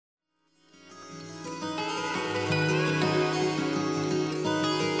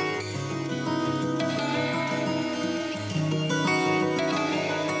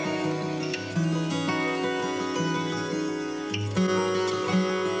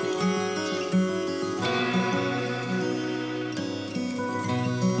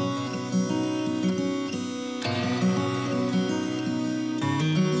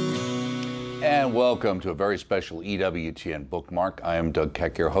and welcome to a very special EWTN bookmark. I am Doug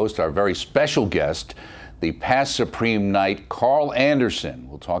Keck, your host. Our very special guest, the past Supreme Knight, Carl Anderson.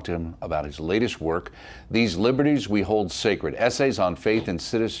 We'll talk to him about his latest work, These Liberties We Hold Sacred, Essays on Faith and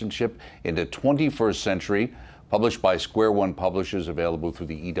Citizenship in the 21st Century, published by Square One Publishers, available through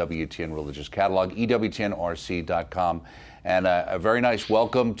the EWTN Religious Catalog, EWTNRC.com. And a very nice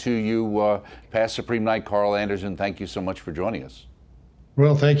welcome to you, past Supreme Knight Carl Anderson. Thank you so much for joining us.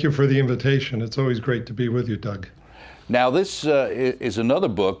 Well, thank you for the invitation. It's always great to be with you, Doug. Now, this is another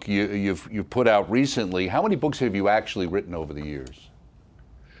book you've put out recently. How many books have you actually written over the years?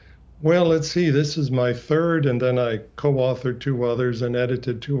 Well, let's see. This is my third, and then I co-authored two others and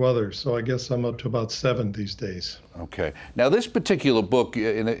edited two others. So I guess I'm up to about 7 these days. Okay. Now, this particular book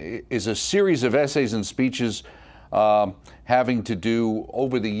is a series of essays and speeches having to do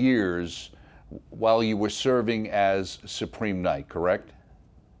over the years while you were serving as Supreme Knight, correct?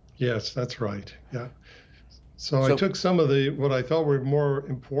 Yes, that's right. Yeah. So I took some of what I thought were more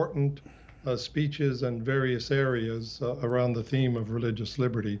important speeches in various areas around the theme of religious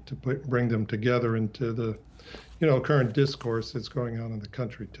liberty to bring them together into the, current discourse that's going on in the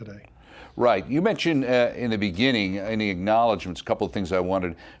country today. Right. You mentioned in the beginning, in the acknowledgments, a couple of things I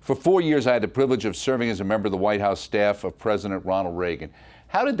wanted. For 4 years, I had the privilege of serving as a member of the White House staff of President Ronald Reagan.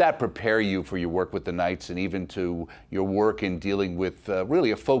 How did that prepare you for your work with the Knights and even to your work in dealing with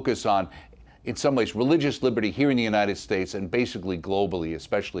really a focus on, in some ways, religious liberty here in the United States and basically globally,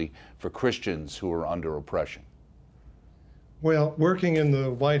 especially for Christians who are under oppression? Well, working in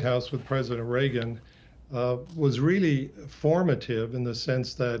the White House with President Reagan was really formative in the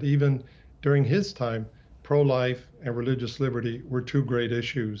sense that even during his time, pro-life and religious liberty were two great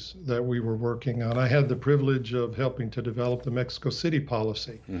issues that we were working on. I had the privilege of helping to develop the Mexico City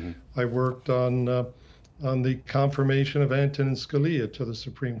policy. Mm-hmm. I worked on the confirmation of Antonin Scalia to the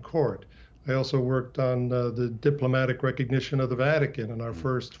Supreme Court. I also worked on the diplomatic recognition of the Vatican and our mm-hmm.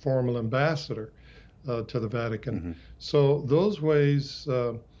 first formal ambassador to the Vatican. Mm-hmm. So those ways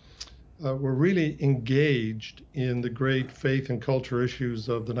were really engaged in the great faith and culture issues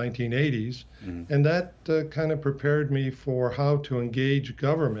of the 1980s. Mm-hmm. And that kind of prepared me for how to engage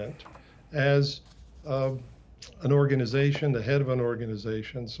government as an organization, the head of an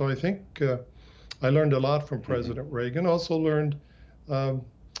organization. So I think I learned a lot from President mm-hmm. Reagan. Also learned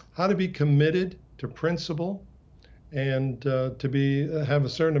how to be committed to principle and to have a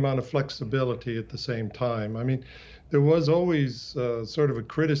certain amount of flexibility at the same time. I mean, there was always sort of a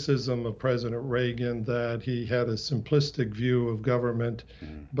criticism of President Reagan that he had a simplistic view of government.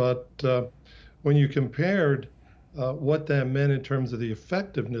 Mm-hmm. But when you compared what that meant in terms of the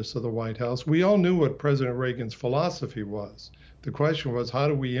effectiveness of the White House, we all knew what President Reagan's philosophy was. The question was, how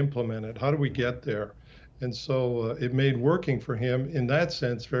do we implement it? How do we get there? And so it made working for him in that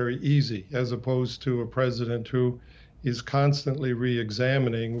sense very easy, as opposed to a president who is constantly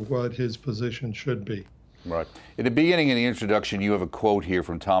re-examining what his position should be. Right. In the beginning, in the introduction, you have a quote here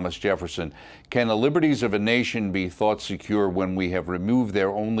from Thomas Jefferson. Can the liberties of a nation be thought secure when we have removed their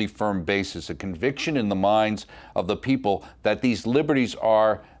only firm basis, a conviction in the minds of the people that these liberties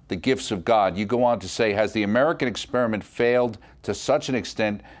are the gifts of God? You go on to say, has the American experiment failed to such an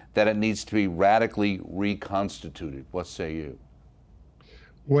extent that it needs to be radically reconstituted? What say you?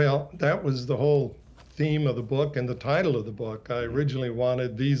 Well, that was the whole theme of the book and the title of the book. I originally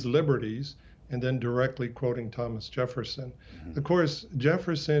wanted These Liberties, and then directly quoting Thomas Jefferson. Mm-hmm. Of course,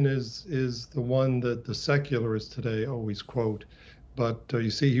 Jefferson is the one that the secularists today always quote. But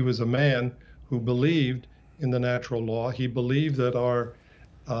you see, he was a man who believed in the natural law. He believed that our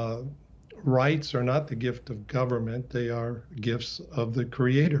rights are not the gift of government, they are gifts of the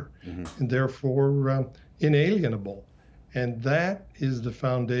Creator, mm-hmm. and therefore inalienable. And that is the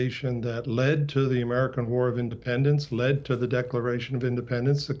foundation that led to the American War of Independence, led to the Declaration of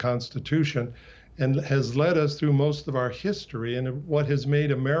Independence, the Constitution, and has led us through most of our history and what has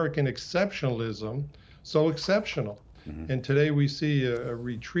made American exceptionalism so exceptional. Mm-hmm. And today we see a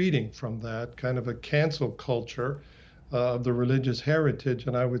retreating from that, kind of a cancel culture of the religious heritage,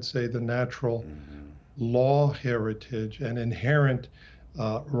 and I would say the natural mm-hmm. law heritage and inherent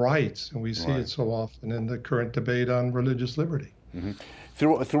rights, and we see it so often in the current debate on religious liberty. Mm-hmm.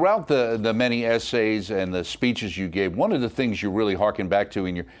 Throughout the many essays and the speeches you gave, one of the things you really harken back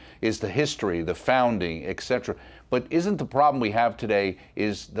to is the history, the founding, etc. But isn't the problem we have today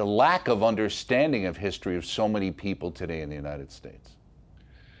is the lack of understanding of history of so many people today in the United States?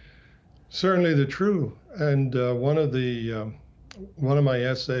 Certainly true. And one of the one of my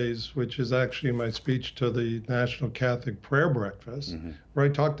essays, which is actually my speech to the National Catholic Prayer Breakfast, where I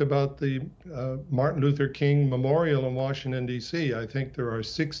talked about the Martin Luther King Memorial in Washington, D.C. I think there are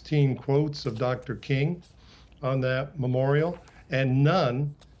 16 quotes of Dr. King on that memorial, and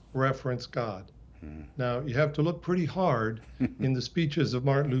none reference God. Now, you have to look pretty hard in the speeches of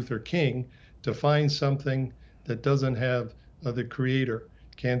Martin Luther King to find something that doesn't have the Creator.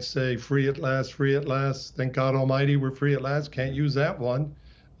 Can't say free at last, thank God Almighty we're free at last. Can't use that one.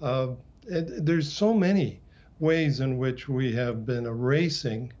 There's so many ways in which we have been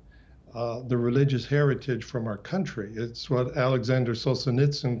erasing the religious heritage from our country. It's what Alexander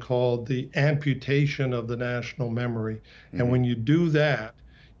Solzhenitsyn called the amputation of the national memory. And when you do that,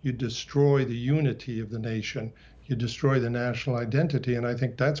 you destroy the unity of the nation. You destroy the national identity. And I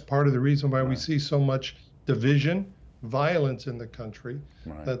think that's part of the reason why we see so much division, violence in the country,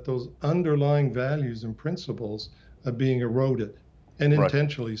 that those underlying values and principles are being eroded, and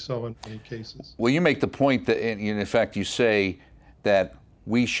intentionally so in many cases. Well, you make the point that, in effect, you say that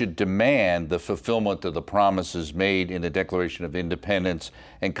we should demand the fulfillment of the promises made in the Declaration of Independence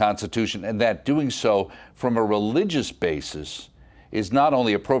and Constitution, and that doing so from a religious basis is not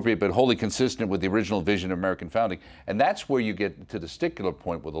only appropriate but wholly consistent with the original vision of American founding. And that's where you get to the stickler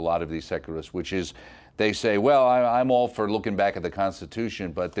point with a lot of these secularists, which is they say, well, I'm all for looking back at the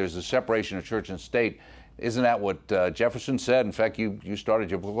Constitution, but there's a separation of church and state. Isn't that what Jefferson said? In fact, you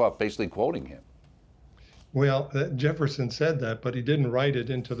started your book off basically quoting him. Well, Jefferson said that, but he didn't write it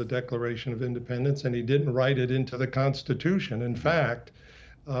into the Declaration of Independence, and he didn't write it into the Constitution. In fact,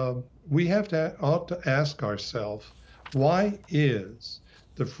 we ought to ask ourselves, why is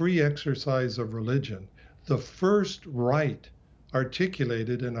the free exercise of religion the first right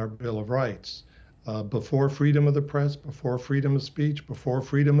articulated in our Bill of Rights? Before freedom of the press, before freedom of speech, before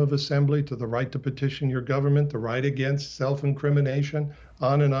freedom of assembly, to the right to petition your government, the right against self-incrimination,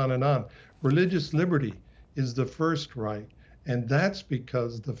 on and on and on. Religious liberty is the first right. And that's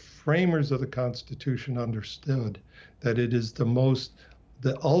because the framers of the Constitution understood that it is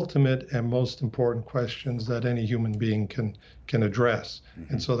the ultimate and most important questions that any human being can address.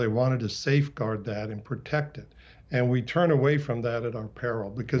 And so they wanted to safeguard that and protect it. And we turn away from that at our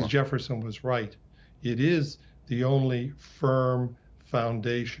peril, because Jefferson was right. It is the only firm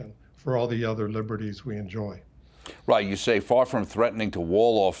foundation for all the other liberties we enjoy. Right, you say, far from threatening to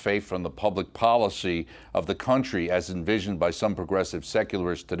wall off faith from the public policy of the country as envisioned by some progressive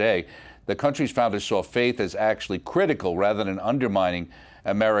secularists today, the country's founders saw faith as actually critical rather than undermining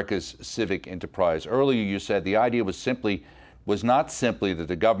America's civic enterprise. Earlier you said the idea was not simply that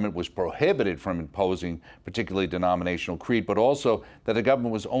the government was prohibited from imposing particularly denominational creed, but also that the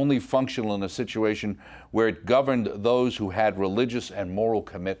government was only functional in a situation where it governed those who had religious and moral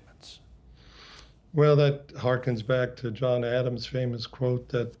commitments. Well, that harkens back to John Adams' famous quote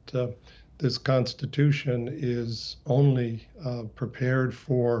that this Constitution is only prepared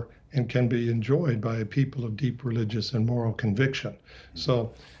for and can be enjoyed by a people of deep religious and moral conviction.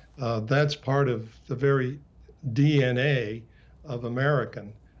 So that's part of the very DNA of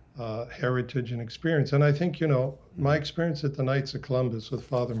American heritage and experience. And I think, my experience at the Knights of Columbus with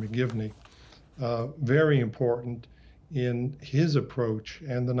Father McGivney, very important in his approach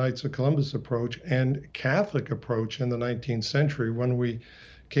and the Knights of Columbus approach and Catholic approach in the 19th century, when we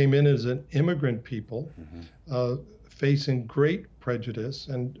came in as an immigrant people, facing great prejudice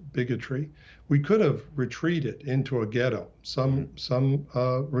and bigotry. We could have retreated into a ghetto. Some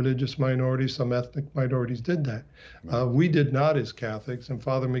religious minorities, some ethnic minorities did that. We did not as Catholics, and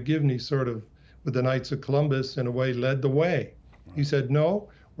Father McGivney sort of, with the Knights of Columbus, in a way, led the way. He said, no,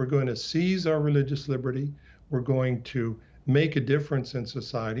 we're going to seize our religious liberty. We're going to make a difference in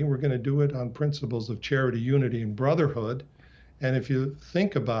society. We're going to do it on principles of charity, unity, and brotherhood. And if you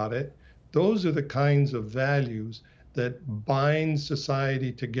think about it, those are the kinds of values that bind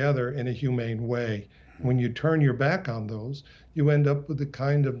society together in a humane way. When you turn your back on those, you end up with the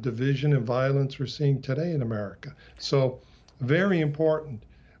kind of division and violence we're seeing today in America. So, very important,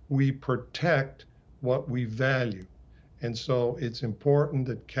 we protect what we value. And so it's important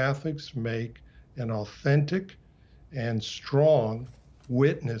that Catholics make an authentic and strong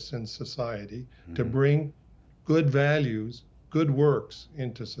witness in society to bring good values, good works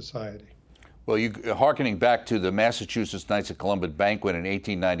into society. Well, hearkening back to the Massachusetts Knights of Columbus banquet in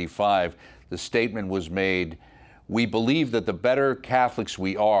 1895, the statement was made, "We believe that the better Catholics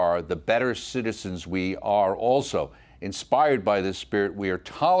we are, the better citizens we are also. Inspired by this spirit, we are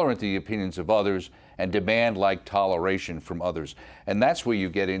tolerant of the opinions of others and demand like toleration from others." And that's where you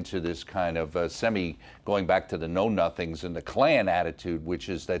get into this kind of going back to the know-nothings and the Klan attitude, which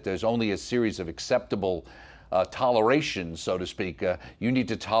is that there's only a series of acceptable toleration, so to speak. You need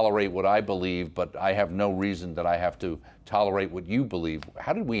to tolerate what I believe, but I have no reason that I have to tolerate what you believe.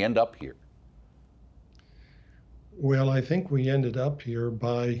 How did we end up here? Well, I think we ended up here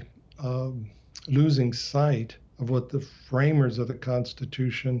by losing sight of what the framers of the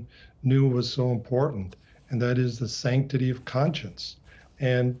Constitution knew was so important, and that is the sanctity of conscience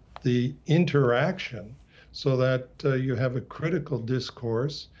and the interaction so that you have a critical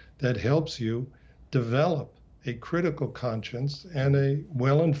discourse that helps you develop a critical conscience and a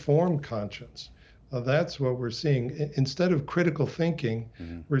well-informed conscience. That's what we're seeing. Instead of critical thinking,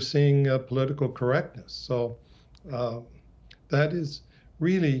 we're seeing political correctness. So that is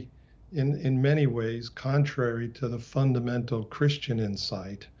really, in many ways, contrary to the fundamental Christian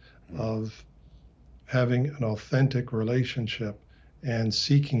insight of having an authentic relationship and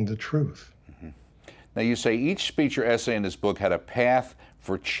seeking the truth. Now, you say each speech or essay in this book had a path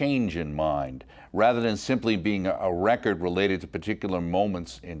for change in mind, rather than simply being a record related to particular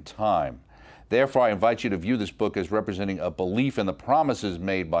moments in time. Therefore, I invite you to view this book as representing a belief in the promises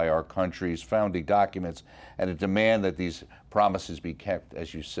made by our country's founding documents and a demand that these promises be kept,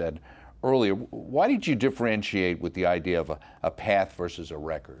 as you said earlier. Why did you differentiate with the idea of a path versus a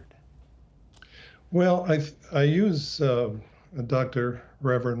record? Well, I use Dr.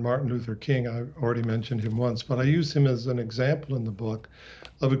 Reverend Martin Luther King. I already mentioned him once, but I use him as an example in the book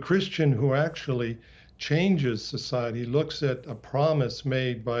of a Christian who actually changes society, looks at a promise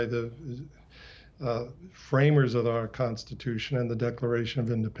made by the framers of our Constitution and the Declaration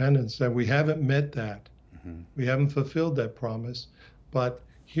of Independence that we haven't met that. We haven't fulfilled that promise, but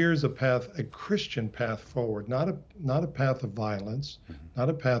here's a path, a Christian path forward, not a path of violence, not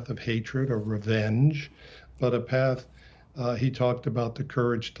a path of hatred or revenge, but a path, he talked about the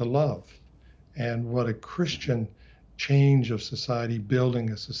courage to love and what a Christian change of society, building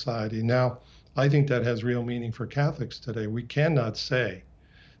a society. Now, I think that has real meaning for Catholics today. We cannot say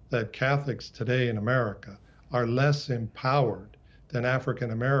that Catholics today in America are less empowered than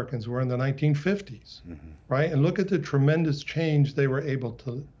African Americans were in the 1950s, right? And look at the tremendous change they were able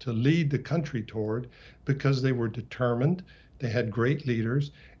to lead the country toward because they were determined, they had great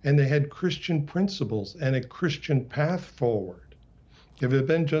leaders, and they had Christian principles and a Christian path forward. If it had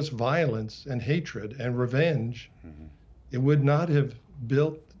been just violence and hatred and revenge, it would not have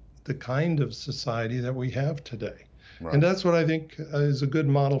built the kind of society that we have today. Right. And that's what I think is a good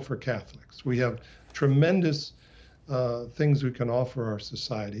model for Catholics. We have tremendous things we can offer our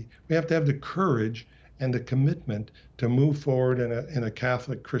society. We have to have the courage and the commitment to move forward in a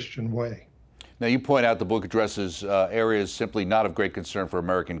Catholic Christian way. Now, you point out the book addresses areas simply not of great concern for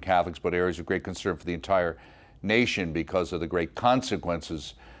American Catholics, but areas of great concern for the entire nation because of the great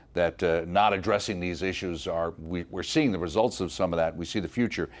consequences that not addressing these issues are. We're seeing the results of some of that. We see the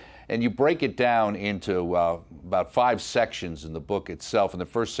future. And you break it down into about 5 sections in the book itself. And the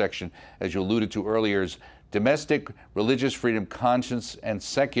first section, as you alluded to earlier, is domestic, religious freedom, conscience, and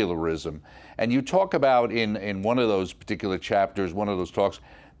secularism. And you talk about in one of those particular chapters, one of those talks,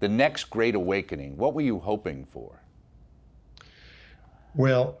 the next great awakening. What were you hoping for?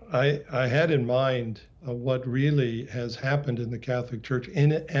 Well, I had in mind what really has happened in the Catholic Church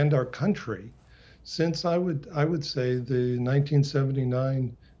and our country since I would say the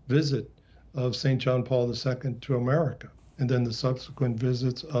 1979 visit of St. John Paul II to America, and then the subsequent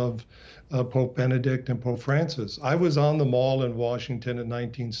visits of Pope Benedict and Pope Francis. I was on the Mall in Washington in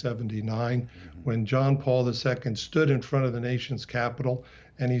 1979 when John Paul II stood in front of the nation's capital,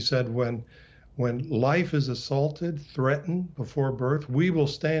 and he said, when life is assaulted, threatened before birth, we will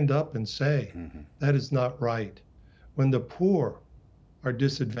stand up and say, that is not right. When the poor are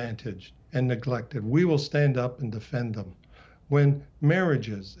disadvantaged and neglected, we will stand up and defend them. When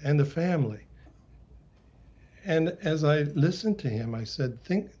marriages and the family. And as I listened to him, I said,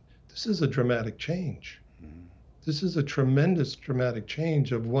 this is a dramatic change. This is a tremendous dramatic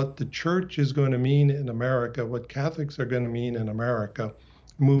change of what the church is going to mean in America, what Catholics are going to mean in America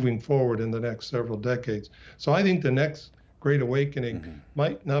moving forward in the next several decades. So I think the next Great Awakening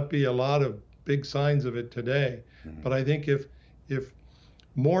might not be a lot of big signs of it today, but I think if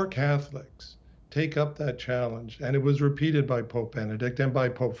more Catholics take up that challenge, and it was repeated by Pope Benedict and by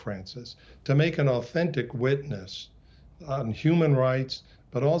Pope Francis, to make an authentic witness on human rights,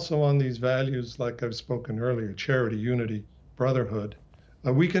 but also on these values like I've spoken earlier, charity, unity, brotherhood,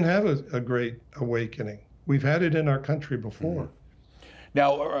 we can have a great awakening. We've had it in our country before.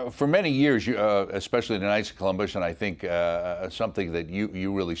 Now, for many years, especially the Knights of Columbus, and I think something that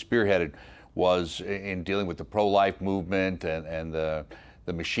you really spearheaded was in dealing with the pro-life movement and the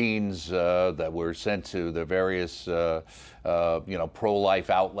machines that were sent to the various pro-life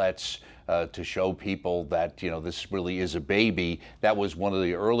outlets to show people that, this really is a baby. That was one of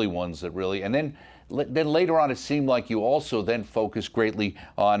the early ones that really, and then later on it seemed like you also then focused greatly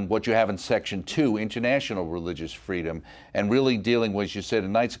on what you have in Section 2, international religious freedom, and really dealing with, as you said, the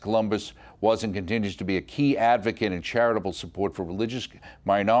Knights of Columbus was and continues to be a key advocate and charitable support for religious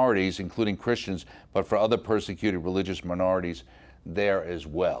minorities, including Christians, but for other persecuted religious minorities there as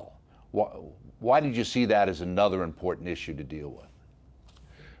well. Why did you see that as another important issue to deal with?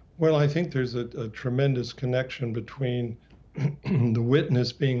 Well, I think there's a tremendous connection between the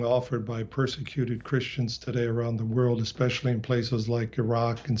witness being offered by persecuted Christians today around the world, especially in places like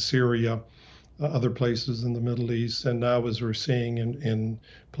Iraq and Syria, other places in the Middle East, and now as we're seeing in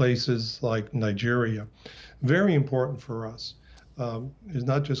places like Nigeria. Very important for us. It's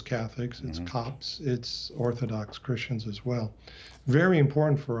not just Catholics, it's Copts, it's Orthodox Christians as well. Very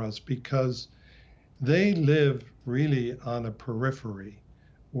important for us because they live really on a periphery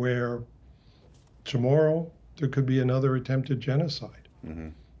where tomorrow there could be another attempted genocide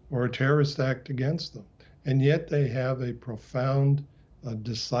or a terrorist act against them. And yet they have a profound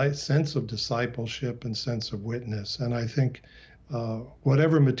sense of discipleship and sense of witness. And I think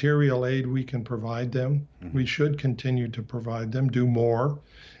whatever material aid we can provide them, we should continue to provide them, do more.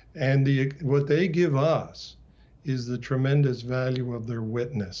 And what they give us is the tremendous value of their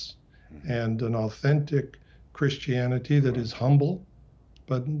witness and an authentic Christianity that is humble,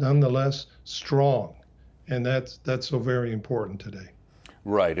 but nonetheless strong. And that's so very important today.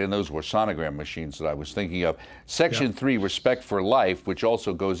 Right, and those were sonogram machines that I was thinking of. Section 3, respect for life, which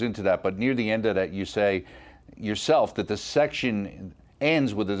also goes into that, but near the end of that you say yourself that the section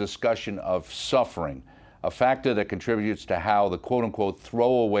ends with a discussion of suffering, a factor that contributes to how the quote-unquote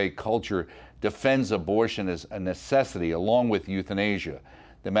throwaway culture defends abortion as a necessity, along with euthanasia,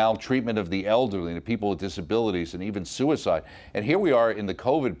 the maltreatment of the elderly, the people with disabilities, and even suicide. And here we are in the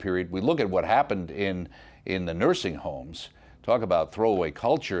COVID period. We look at what happened in the nursing homes. Talk about throwaway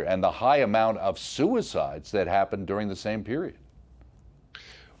culture and the high amount of suicides that happened during the same period.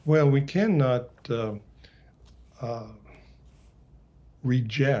 Well, we cannot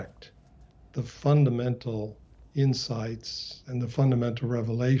reject the fundamental insights and the fundamental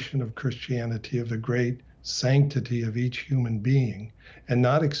revelation of Christianity, of the great sanctity of each human being, and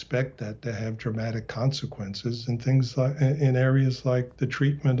not expect that to have dramatic consequences in things like in areas like the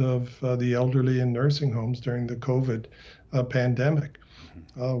treatment of the elderly in nursing homes during the COVID pandemic.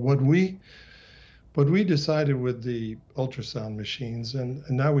 What we decided with the ultrasound machines, and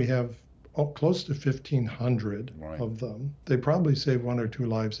now we have close to 1,500 of them. They probably save 1 or 2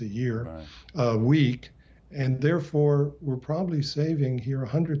 lives a year, a week. And therefore, we're probably saving here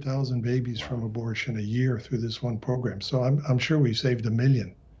 100,000 babies from abortion a year through this one program. So I'm sure we've saved 1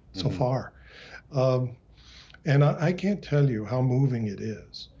 million so far. And I can't tell you how moving it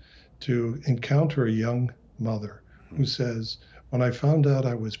is to encounter a young mother who says, when I found out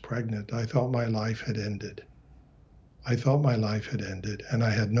I was pregnant, I thought my life had ended. I thought my life had ended and I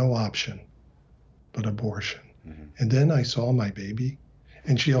had no option but abortion. And then I saw my baby,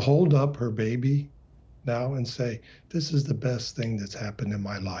 and she'll hold up her baby now and say, this is the best thing that's happened in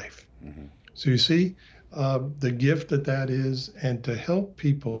my life. So you see the gift that is, and to help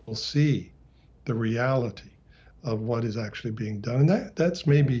people see the reality of what is actually being done. And that's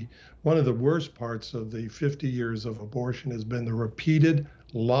maybe one of the worst parts of the 50 years of abortion, has been the repeated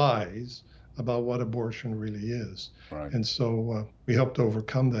lies about what abortion really is. And so we help to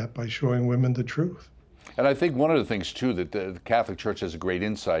overcome that by showing women the truth. And I think one of the things too that the Catholic Church has a great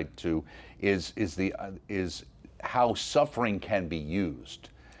insight to is how suffering can be used,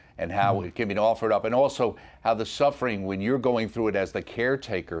 and how it can be offered up, and also how the suffering, when you're going through it as the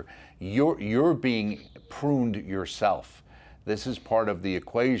caretaker, you're being pruned yourself. This is part of the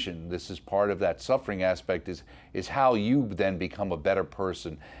equation. This is part of that suffering aspect, is how you then become a better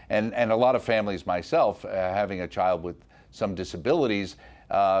person. And a lot of families, myself, having a child with some disabilities,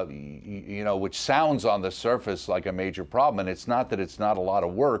 which sounds on the surface like a major problem, and it's not that it's not a lot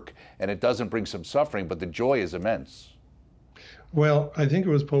of work and it doesn't bring some suffering, but the joy is immense. Well, I think it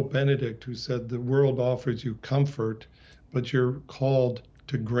was Pope Benedict who said the world offers you comfort, but you're called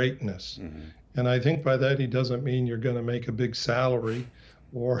to greatness. And I think by that he doesn't mean you're going to make a big salary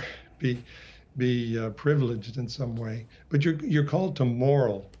or be privileged in some way, but you're called to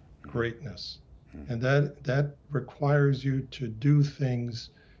moral greatness. And that requires you to do things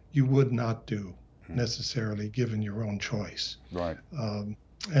you would not do necessarily given your own choice.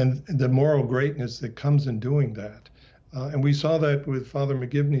 And the moral greatness that comes in doing that. And we saw that with Father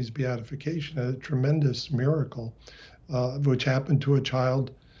McGivney's beatification, a tremendous miracle, which happened to a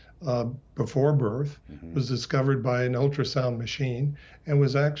child before birth, was discovered by an ultrasound machine, and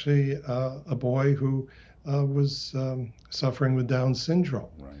was actually a boy who was suffering with Down syndrome.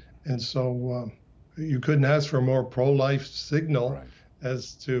 Right. And so you couldn't ask for a more pro-life signal Right.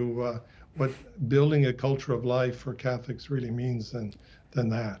 as to what building a culture of life for Catholics really means than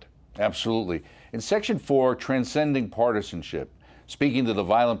that. Absolutely. In Section 4, transcending partisanship, speaking to the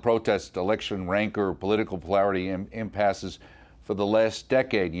violent protest, election rancor, political polarity impasses for the last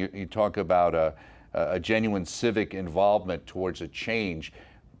decade, you talk about a genuine civic involvement towards a change.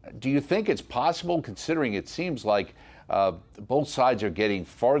 Do you think it's possible, considering it seems like both sides are getting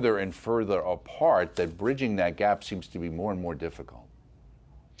farther and further apart, that bridging that gap seems to be more and more difficult?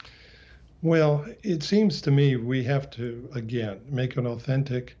 Well, it seems to me we have to, again, make an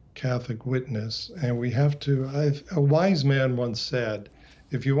authentic Catholic witness, and we have to, a wise man once said,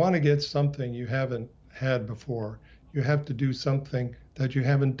 if you want to get something you haven't had before, you have to do something that you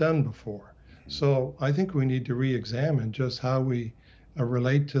haven't done before. So I think we need to re-examine just how we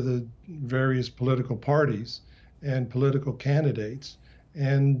relate to the various political parties and political candidates,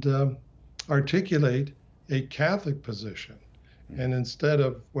 and articulate a Catholic position. And instead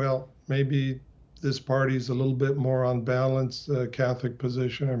of, well, maybe this party's a little bit more on balance Catholic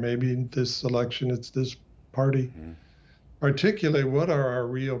position, or maybe in this election it's this party, articulate what are our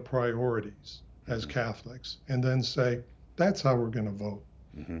real priorities as Catholics, and then say, that's how we're going to vote.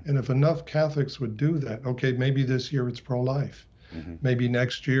 And if enough Catholics would do that, okay, maybe this year it's pro-life. Maybe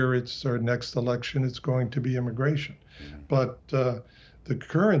next year or next election it's going to be immigration. But the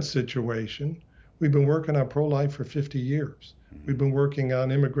current situation, we've been working on pro-life for 50 years. We've been working on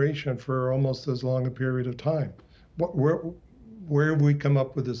immigration for almost as long a period of time. Where have we come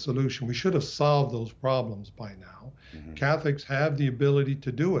up with a solution? We should have solved those problems by now. Catholics have the ability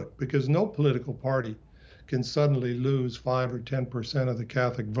to do it, because no political party can suddenly lose 5 or 10% of the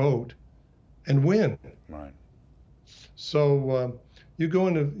Catholic vote and win. Right. So you go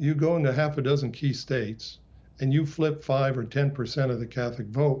into half a dozen key states and you flip 5 or 10% of the Catholic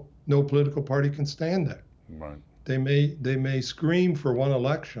vote, no political party can stand that. Right. They may scream for one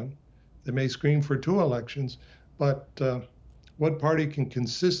election, they may scream for 2 elections, but what party can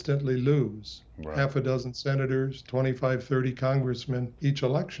consistently lose half a dozen senators, 25, 30 congressmen each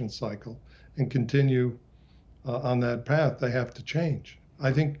election cycle, and continue on that path? They have to change.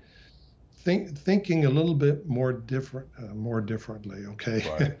 I think thinking a little bit more differently. Okay,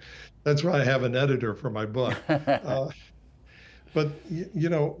 Right. That's why I have an editor for my book. But you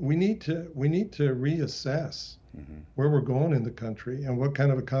know, we need to reassess where we're going in the country and what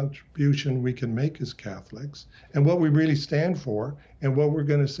kind of a contribution we can make as Catholics, and what we really stand for, and what we're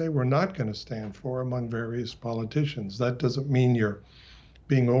going to say we're not going to stand for among various politicians. That doesn't mean you're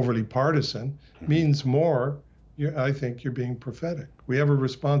being overly partisan. It means more, I think you're being prophetic. We have a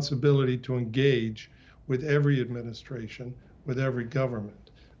responsibility to engage with every administration, with every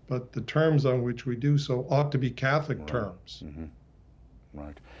government, but the terms on which we do so ought to be Catholic terms.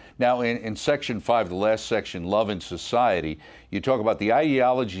 Right. Now, in Section 5, the last section, Love in Society, you talk about the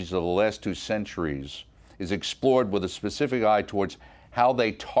ideologies of the last 2 centuries is explored with a specific eye towards how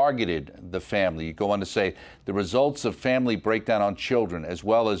they targeted the family. You go on to say the results of family breakdown on children, as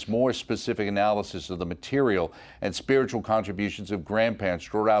well as more specific analysis of the material and spiritual contributions of grandparents,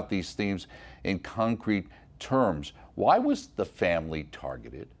 draw out these themes in concrete terms. Why was the family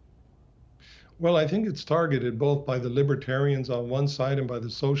targeted? Well, I think it's targeted both by the libertarians on one side and by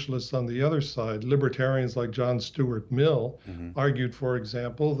the socialists on the other side. Libertarians like John Stuart Mill argued, for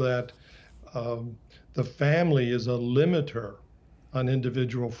example, that the family is a limiter on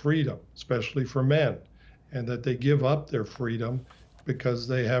individual freedom, especially for men, and that they give up their freedom because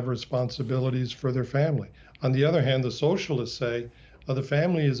they have responsibilities for their family. On the other hand, the socialists say the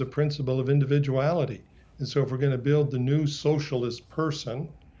family is a principle of individuality. And so if we're going to build the new socialist person,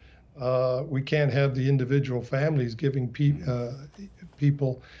 we can't have the individual families giving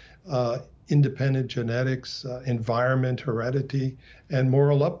people independent genetics, environment, heredity, and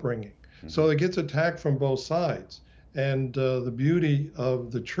moral upbringing. So it gets attacked from both sides. And the beauty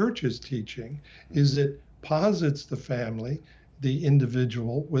of the church's teaching is it posits the family, the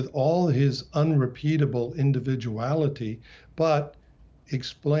individual, with all his unrepeatable individuality, but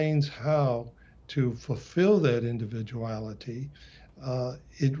explains how to fulfill that individuality.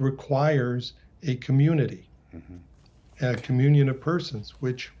 It requires a community, a communion of persons,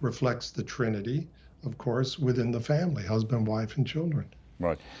 which reflects the Trinity, of course, within the family, husband, wife, and children.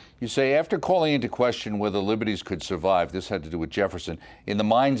 Right. You say, after calling into question whether liberties could survive, this had to do with Jefferson, in the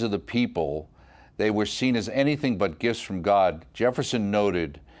minds of the people, they were seen as anything but gifts from God. Jefferson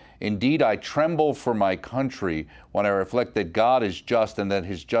noted, Indeed, I tremble for my country when I reflect that God is just and that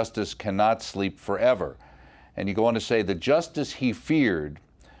his justice cannot sleep forever. And you go on to say, the justice he feared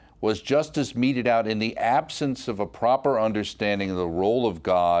was justice meted out in the absence of a proper understanding of the role of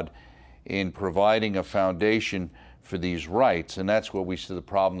God in providing a foundation for these rights. And that's what we see the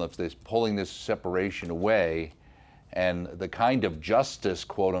problem of this, pulling this separation away, and the kind of justice,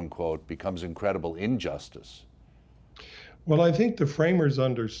 quote unquote, becomes incredible injustice. Well, I think the framers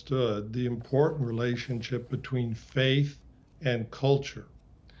understood the important relationship between faith and culture.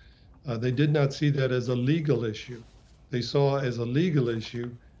 They did not see that as a legal issue. They saw as a legal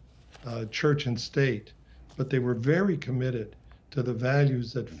issue church and state, but they were very committed to the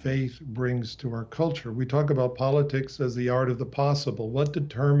values that faith brings to our culture. We talk about politics as the art of the possible. What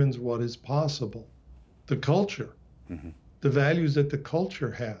determines what is possible? The culture, the values that the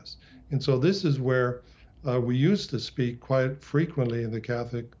culture has. And so this is where we used to speak quite frequently in the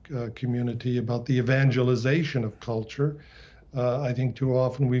Catholic community about the evangelization of culture. I think too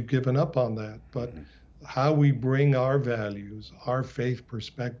often we've given up on that, but how we bring our values, our faith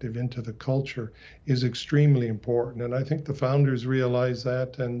perspective into the culture is extremely important. And I think the founders realized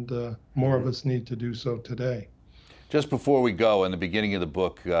that, and more of us need to do so today. Just before we go, in the beginning of the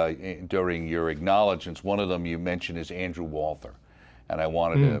book, during your acknowledgments, one of them you mentioned is Andrew Walther. And I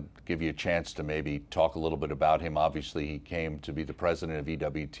wanted to give you a chance to maybe talk a little bit about him. Obviously, he came to be the president of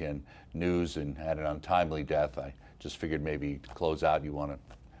EWTN News and had an untimely death. I just figured maybe to close out, you want to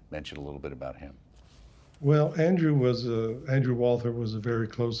mention a little bit about him. Well, Andrew Walther was a very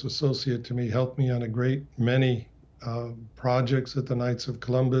close associate to me, helped me on a great many projects at the Knights of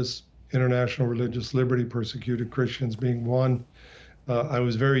Columbus, international religious liberty, persecuted Christians being one. I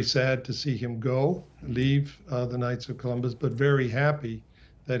was very sad to see him leave the Knights of Columbus, but very happy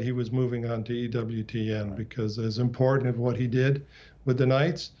that he was moving on to EWTN, because as important as what he did with the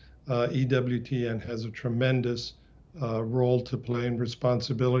Knights, EWTN has a tremendous role to play and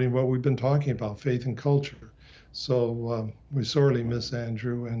responsibility in what we've been talking about, faith and culture. So we sorely miss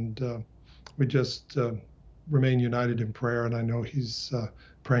Andrew, and we just remain united in prayer, and I know he's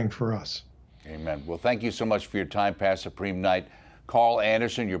praying for us. Amen. Well, thank you so much for your time, past Supreme Knight Carl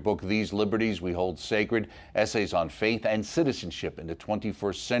Anderson. Your book, These Liberties We Hold Sacred, Essays on Faith and Citizenship in the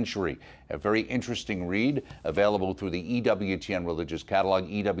 21st Century. A very interesting read, available through the EWTN Religious Catalog,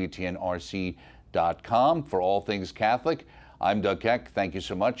 EWTNRC.com. For all things Catholic, I'm Doug Keck. Thank you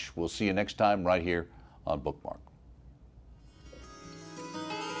so much. We'll see you next time right here on Bookmark.